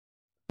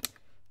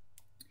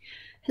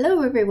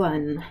Hello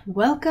everyone,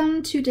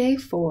 welcome to day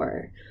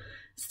 4.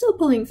 Still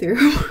pulling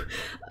through.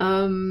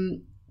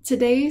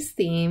 Today's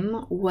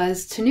theme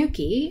was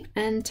Tanuki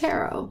and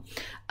tarot.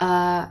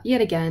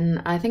 Yet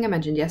again, I think I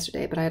mentioned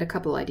yesterday, but I had a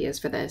couple ideas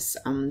for this.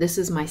 This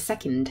is my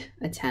second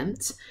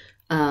attempt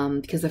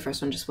because the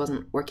first one just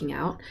wasn't working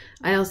out.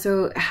 I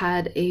also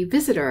had a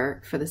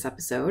visitor for this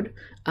episode,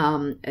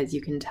 as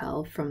you can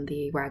tell from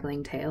the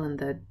waggling tail and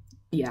the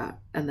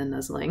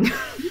nuzzling.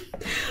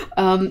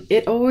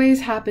 It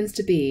always happens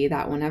to be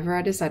that whenever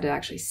I decide to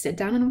actually sit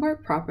down and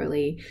work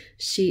properly,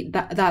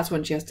 that's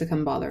when she has to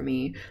come bother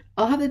me.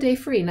 I'll have the day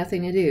free,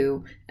 nothing to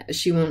do.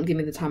 She won't give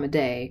me the time of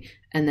day.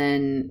 And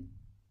then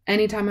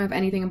anytime I have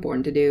anything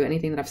important to do,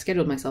 anything that I've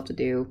scheduled myself to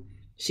do,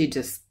 she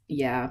just,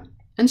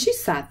 And she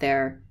sat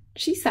there.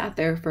 She sat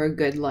there for a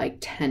good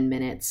 10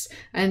 minutes.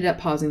 I ended up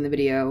pausing the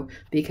video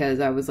because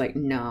I was like,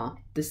 nah,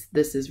 this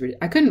is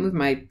I couldn't move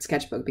my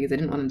sketchbook because I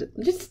didn't want to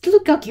just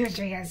look how cute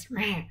she is.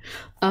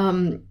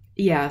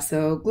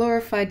 So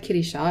glorified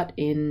kitty shot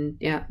in,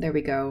 there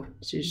we go.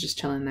 She was just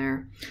chilling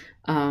there.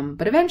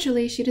 But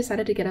eventually she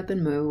decided to get up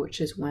and move,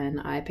 which is when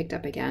I picked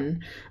up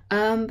again.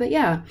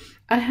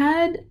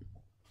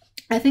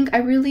 I think I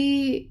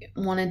really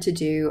wanted to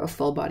do a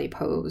full body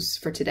pose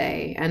for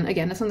today. And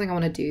again, it's something I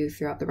want to do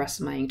throughout the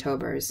rest of my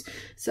Inktober's.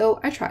 So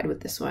I tried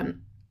with this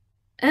one.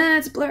 And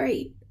it's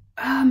blurry.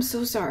 I'm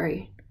so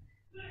sorry.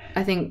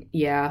 I think,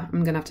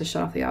 I'm gonna have to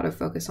shut off the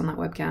autofocus on that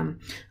webcam.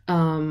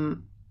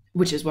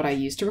 Which is what I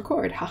use to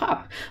record,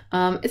 haha.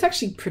 It's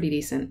actually pretty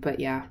decent, but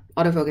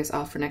autofocus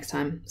off for next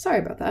time. Sorry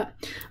about that.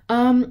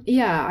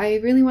 I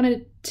really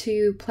wanted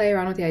to play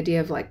around with the idea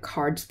of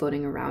cards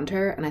floating around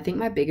her, and I think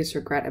my biggest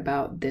regret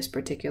about this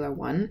particular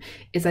one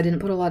is I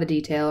didn't put a lot of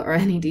detail or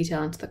any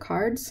detail into the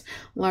cards,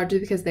 largely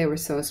because they were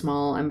so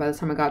small, and by the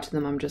time I got to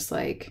them, I'm just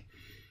like,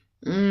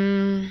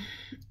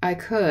 I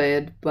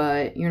could,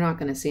 but you're not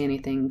gonna see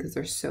anything because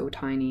they're so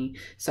tiny.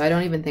 So I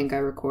don't even think I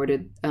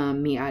recorded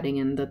me adding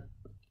in the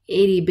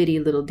itty bitty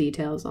little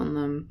details on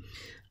them,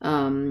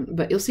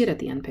 but you'll see it at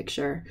the end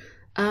picture.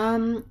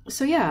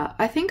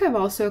 I think I've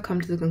also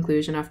come to the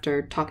conclusion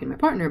after talking to my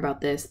partner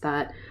about this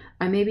that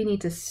I maybe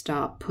need to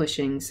stop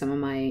pushing some of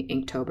my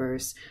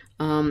Inktobers.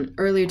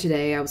 Earlier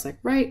today I was like,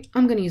 right,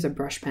 I'm gonna use a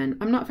brush pen.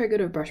 I'm not very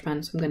good with brush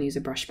pen, so I'm gonna use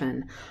a brush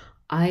pen.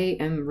 I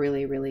am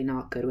really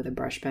not good with a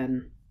brush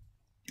pen.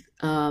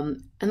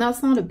 And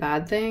that's not a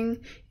bad thing.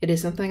 It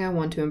is something I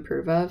want to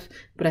improve of,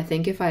 but I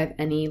think if I have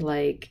any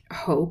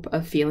hope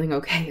of feeling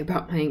okay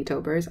about my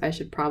Inktober's, I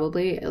should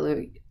probably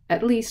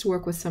at least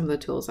work with some of the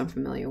tools I'm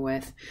familiar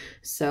with.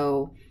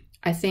 So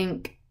I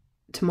think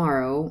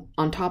tomorrow,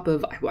 on top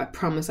of, I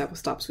promise I will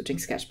stop switching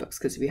sketchbooks,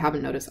 because if you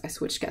haven't noticed, I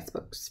switched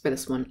sketchbooks for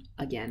this one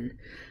again.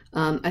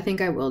 I think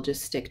I will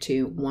just stick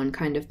to one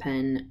kind of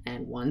pen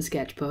and one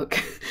sketchbook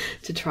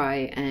to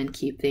try and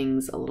keep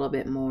things a little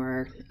bit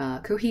more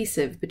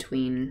cohesive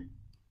between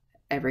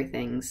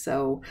everything.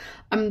 So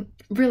I'm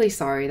really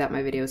sorry that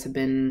my videos have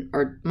been,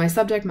 or my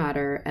subject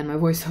matter and my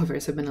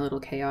voiceovers have been a little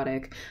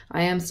chaotic.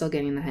 I am still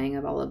getting the hang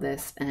of all of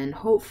this, and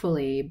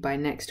hopefully by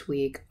next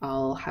week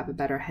I'll have a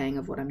better hang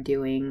of what I'm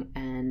doing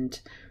and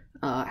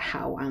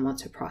how I want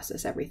to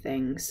process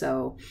everything.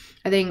 So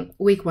I think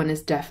week 1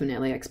 is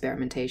definitely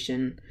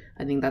experimentation.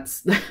 I think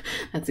that's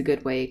that's a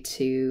good way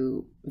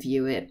to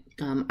view it.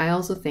 I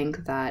also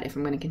think that if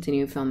I'm going to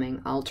continue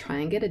filming, I'll try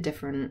and get a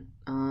different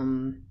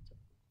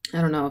I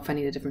don't know if I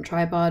need a different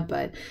tripod,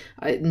 but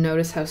I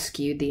notice how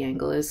skewed the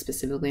angle is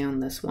specifically on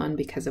this one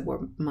because of where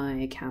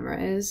my camera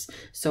is.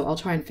 So I'll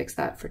try and fix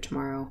that for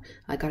tomorrow.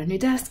 I got a new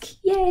desk,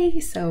 yay!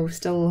 So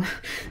still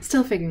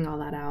figuring all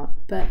that out.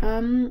 But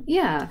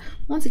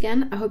once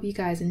again, I hope you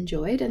guys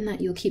enjoyed and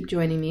that you'll keep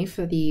joining me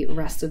for the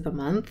rest of the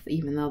month,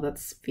 even though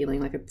that's feeling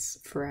like it's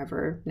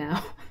forever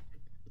now.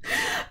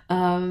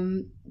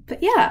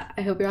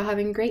 I hope you're all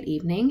having a great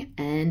evening,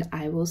 and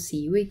I will see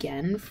you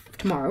again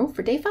tomorrow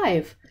for day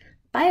 5.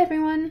 Bye,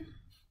 everyone!